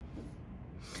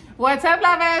What's up,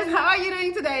 lovers? How are you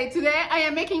doing today? Today I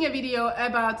am making a video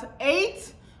about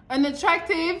 8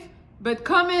 unattractive but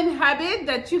common habits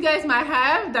that you guys might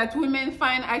have that women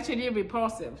find actually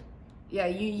repulsive. Yeah,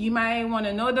 you might want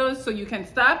to know those so you can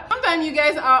stop. Sometimes you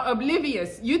guys are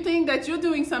oblivious. You think that you're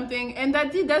doing something and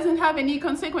that it doesn't have any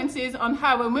consequences on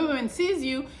how a woman sees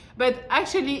you, but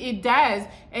actually it does.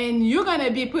 And you're gonna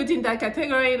be put in that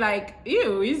category like,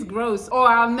 ew, he's gross, or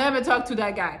I'll never talk to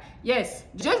that guy. Yes,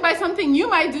 just by something you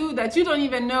might do that you don't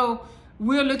even know,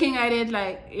 we're looking at it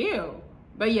like, ew.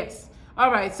 But yes.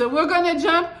 All right, so we're gonna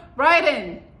jump right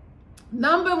in.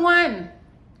 Number 1.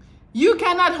 You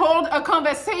cannot hold a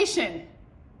conversation.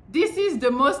 This is the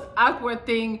most awkward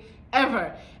thing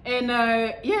ever. And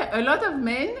yeah, a lot of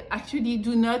men actually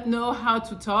do not know how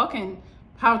to talk and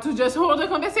how to just hold a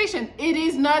conversation. It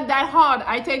is not that hard.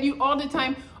 I tell you all the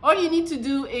time, all you need to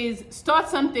do is start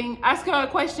something, ask her a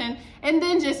question, and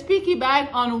then just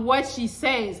piggyback on what she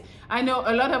says. I know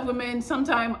a lot of women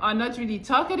sometimes are not really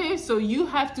talkative, so you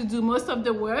have to do most of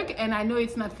the work, and I know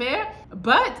it's not fair,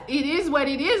 but it is what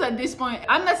it is at this point.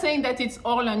 I'm not saying that it's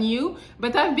all on you,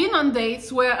 but I've been on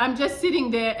dates where I'm just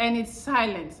sitting there and it's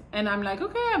silent, and I'm like,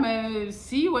 okay, I'm gonna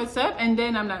see what's up, and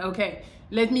then I'm like, okay,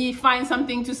 let me find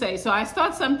something to say. So I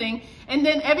start something, and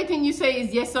then everything you say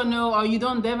is yes or no, or you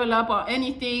don't develop or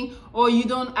anything, or you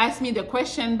don't ask me the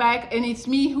question back, and it's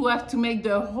me who have to make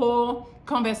the whole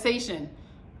conversation.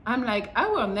 I'm like, I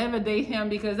will never date him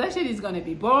because that shit is gonna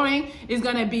be boring. It's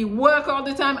gonna be work all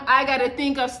the time. I gotta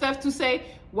think of stuff to say.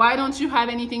 Why don't you have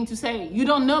anything to say? You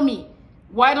don't know me.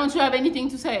 Why don't you have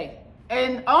anything to say?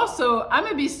 And also, I'm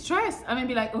gonna be stressed. I'm gonna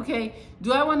be like, okay,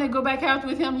 do I wanna go back out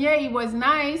with him? Yeah, he was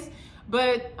nice,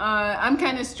 but I'm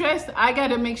kind of stressed. I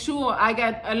gotta make sure I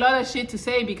got a lot of shit to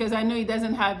say because I know he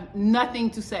doesn't have nothing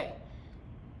to say.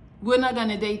 We're not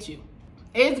gonna date you.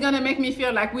 It's gonna make me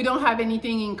feel like we don't have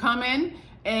anything in common,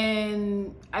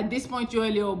 and at this point you're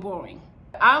a little boring.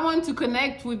 I want to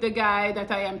connect with the guy that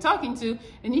I am talking to,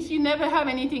 and if you never have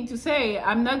anything to say,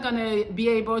 I'm not gonna be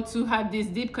able to have this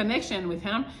deep connection with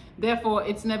him. Therefore,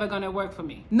 it's never gonna work for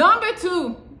me. Number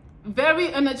 2,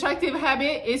 very unattractive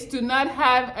habit is to not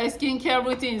have a skincare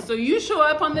routine. So you show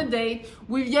up on the date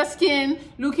with your skin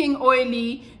looking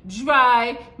oily,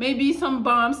 dry, maybe some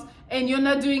bumps, and you're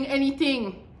not doing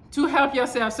anything to help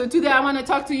yourself. So today I want to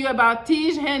talk to you about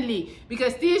Tige Henley,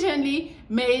 because Tige Henley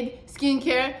made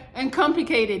skincare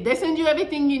uncomplicated. They send you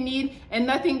everything you need and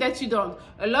nothing that you don't.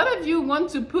 A lot of you want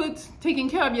to put taking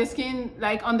care of your skin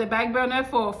like on the back burner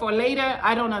for later.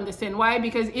 I don't understand why,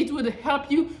 because it would help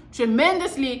you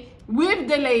tremendously with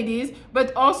the ladies,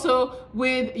 but also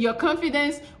with your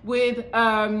confidence, with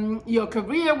your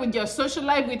career, with your social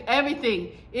life, with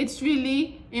everything. It's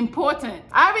really important.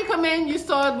 I recommend you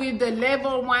start with the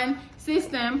level 1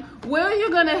 system, where you're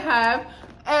gonna have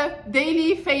a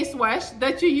daily face wash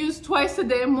that you use twice a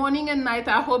day, morning and night.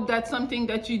 I hope that's something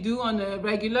that you do on a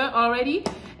regular already.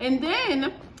 And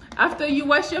then after you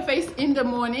wash your face in the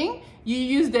morning, you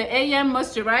use the AM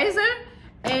moisturizer,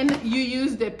 and you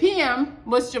use the PM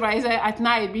moisturizer at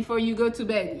night before you go to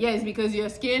bed. Yes, because your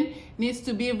skin needs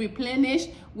to be replenished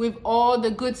with all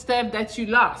the good stuff that you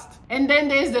lost. And then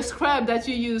there's the scrub that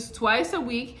you use twice a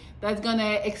week that's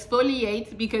gonna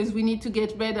exfoliate, because we need to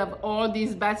get rid of all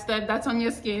this bad stuff that's on your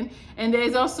skin. And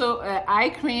there's also an eye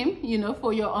cream, you know,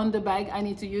 for your underbag. I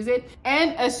need to use it.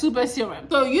 And a super serum.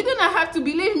 So you do not have to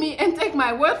believe me and take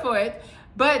my word for it,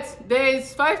 but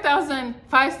there's 5,000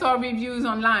 5-star reviews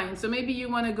online, so maybe you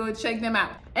want to go check them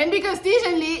out. And because Tige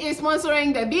Henley is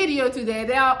sponsoring the video today,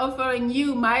 they are offering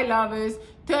you, my lovers,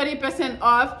 30%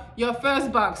 off your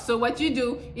first box. So what you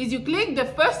do is you click the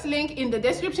first link in the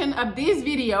description of this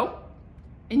video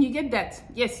and you get that.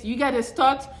 Yes, you got to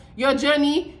start your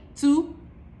journey to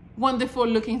wonderful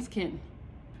looking skin.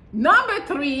 Number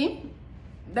 3,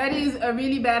 that is a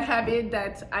really bad habit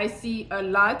that I see a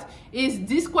lot, is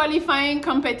disqualifying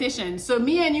competition. So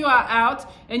me and you are out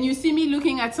and you see me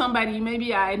looking at somebody,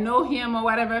 maybe I know him or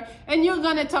whatever, and you're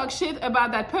gonna talk shit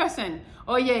about that person.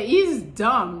 Oh yeah, he's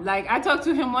dumb. Like I talked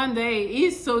to him one day,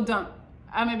 he's so dumb.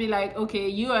 I'm gonna be like, okay,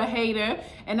 you're a hater,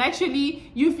 and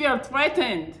actually you feel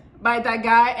threatened by that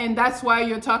guy, and that's why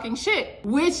you're talking shit,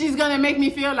 which is gonna make me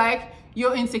feel like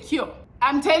you're insecure.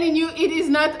 I'm telling you, it is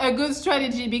not a good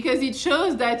strategy, because it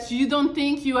shows that you don't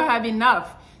think you have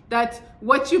enough, that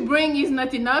what you bring is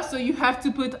not enough, so you have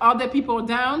to put other people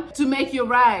down to make you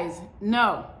rise.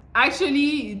 No,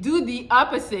 actually do the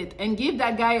opposite and give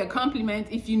that guy a compliment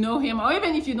if you know him, or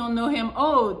even if you don't know him.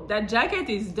 Oh, that jacket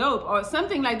is dope, or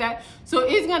something like that. So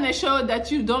it's gonna show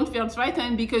that you don't feel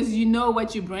threatened because you know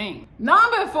what you bring.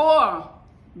 Number 4,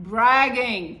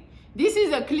 bragging. This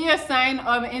is a clear sign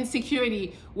of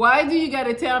insecurity. Why do you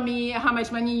gotta tell me how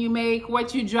much money you make,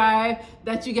 what you drive,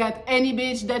 that you got any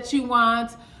bitch that you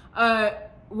want?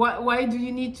 Why do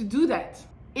you need to do that?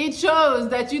 It shows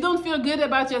that you don't feel good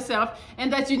about yourself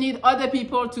and that you need other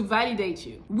people to validate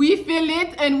you. We feel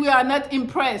it and we are not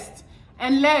impressed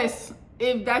unless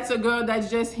if that's a girl that's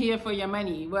just here for your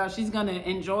money. Well, she's gonna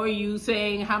enjoy you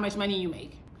saying how much money you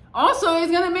make. Also,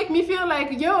 it's gonna make me feel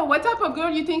like, yo, what type of girl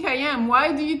you think I am?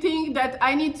 Why do you think that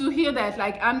I need to hear that?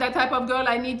 Like, I'm that type of girl,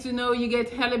 I need to know you get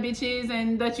hella bitches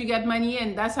and that you get money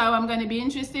and that's how I'm gonna be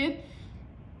interested?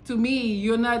 To me,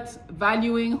 you're not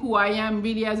valuing who I am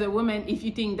really as a woman if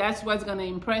you think that's what's gonna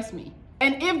impress me.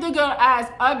 And if the girl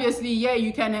asks, obviously, yeah,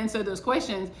 you can answer those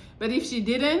questions. But if she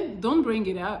didn't, don't bring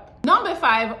it up. Number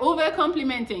 5, over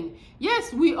complimenting.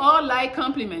 Yes, we all like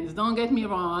compliments. Don't get me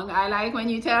wrong. I like when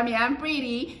you tell me I'm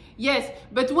pretty. Yes,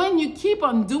 but when you keep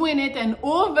on doing it and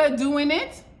overdoing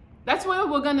it, that's where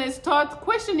we're gonna start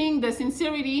questioning the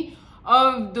sincerity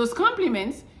of those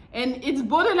compliments. And it's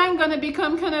borderline gonna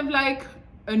become kind of like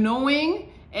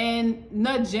annoying and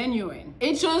not genuine.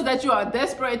 It shows that you are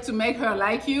desperate to make her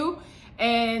like you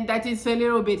and that it's a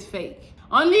little bit fake.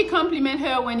 Only compliment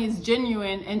her when it's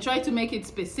genuine and try to make it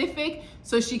specific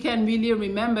so she can really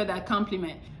remember that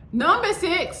compliment. Number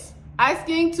 6,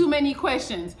 asking too many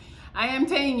questions. I am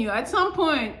telling you, at some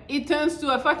point, it turns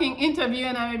to a fucking interview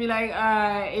and I'm gonna be like,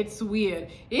 it's weird.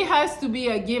 It has to be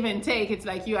a give and take. It's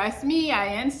like you ask me, I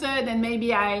answered, and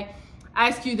maybe I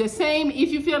ask you the same.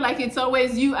 If you feel like it's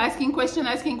always you asking question,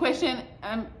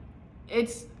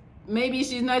 it's maybe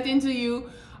she's not into you.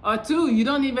 Or 2, you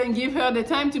don't even give her the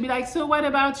time to be like, so what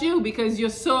about you? Because you're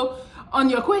so on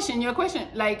your question,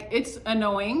 like it's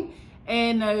annoying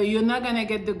and you're not gonna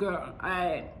get the girl.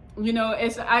 You know,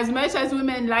 it's as much as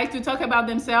women like to talk about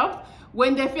themselves,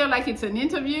 when they feel like it's an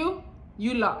interview,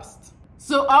 you lost.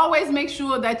 So always make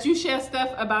sure that you share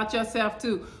stuff about yourself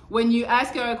too. When you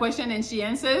ask her a question and she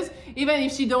answers, even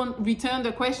if she don't return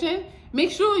the question, make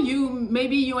sure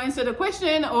maybe you answer the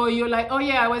question or you're like, oh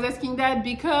yeah, I was asking that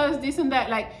because this and that.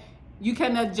 Like, you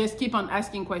cannot just keep on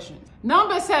asking questions.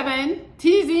 Number 7,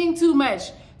 teasing too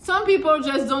much. Some people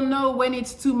just don't know when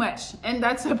it's too much, and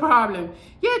that's a problem.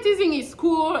 Yeah, teasing is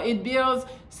cool, it builds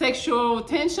sexual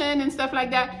tension and stuff like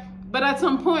that, but at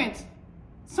some point,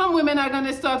 some women are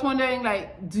gonna start wondering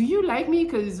like, do you like me?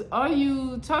 Because all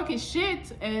you talk is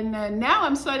shit, and now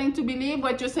I'm starting to believe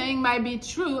what you're saying might be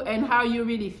true and how you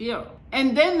really feel.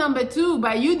 And then number 2,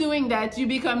 by you doing that, you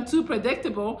become too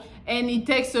predictable and it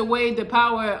takes away the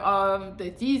power of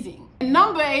the teasing. And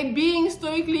number 8, being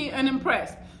stoically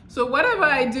unimpressed. So whatever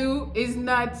I do is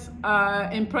not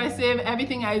impressive.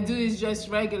 Everything I do is just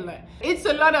regular. It's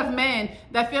a lot of men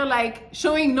that feel like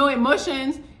showing no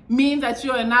emotions means that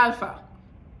you're an alpha.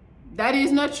 That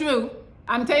is not true.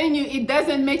 I'm telling you, it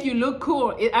doesn't make you look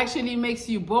cool. It actually makes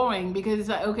you boring because it's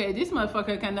like, okay, this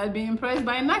motherfucker cannot be impressed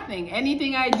by nothing.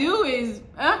 Anything I do is,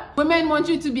 Women want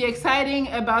you to be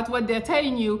exciting about what they're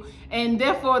telling you, and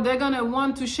therefore they're gonna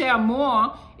want to share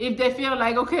more if they feel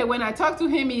like, okay, when I talk to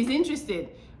him, he's interested.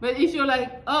 But if you're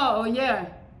like, oh yeah,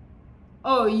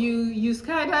 oh, you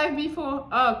skydive before?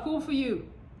 Oh, cool for you.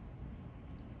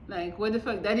 Like, what the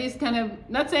fuck? That is kind of,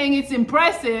 not saying it's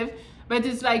impressive, but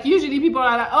it's like usually people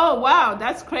are like, oh wow,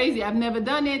 that's crazy, I've never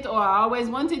done it, or I always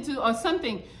wanted to, or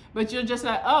something. But you're just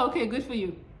like, oh, okay, good for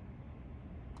you.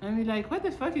 And we're like, what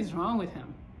the fuck is wrong with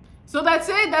him? So that's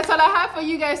it. That's all I have for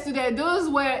you guys today. Those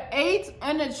were 8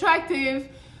 unattractive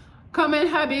common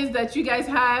habits that you guys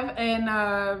have, and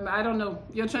I don't know,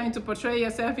 you're trying to portray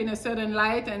yourself in a certain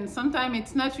light, and sometimes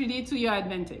it's not really to your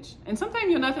advantage, and sometimes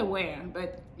you're not aware.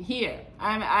 But here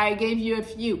I gave you a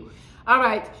few. All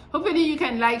right, hopefully you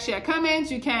can like, share,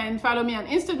 comment. You can follow me on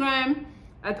Instagram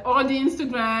at all the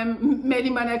Instagram,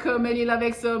 Melly Monaco, Melly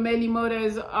Lovexo, Melly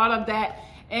Motors, all of that.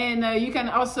 And you can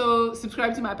also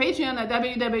subscribe to my Patreon at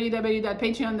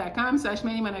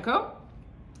www.patreon.com/MellyMonaco.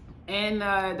 And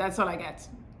that's all I got.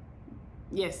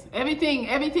 Yes, everything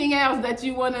else that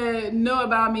you want to know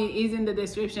about me is in the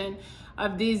description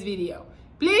of this video.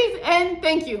 Please and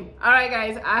thank you. All right,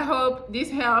 guys, I hope this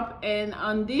helped. And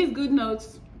on these good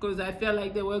notes, because I feel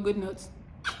like they were good notes,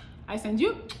 I send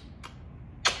you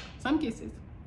some kisses.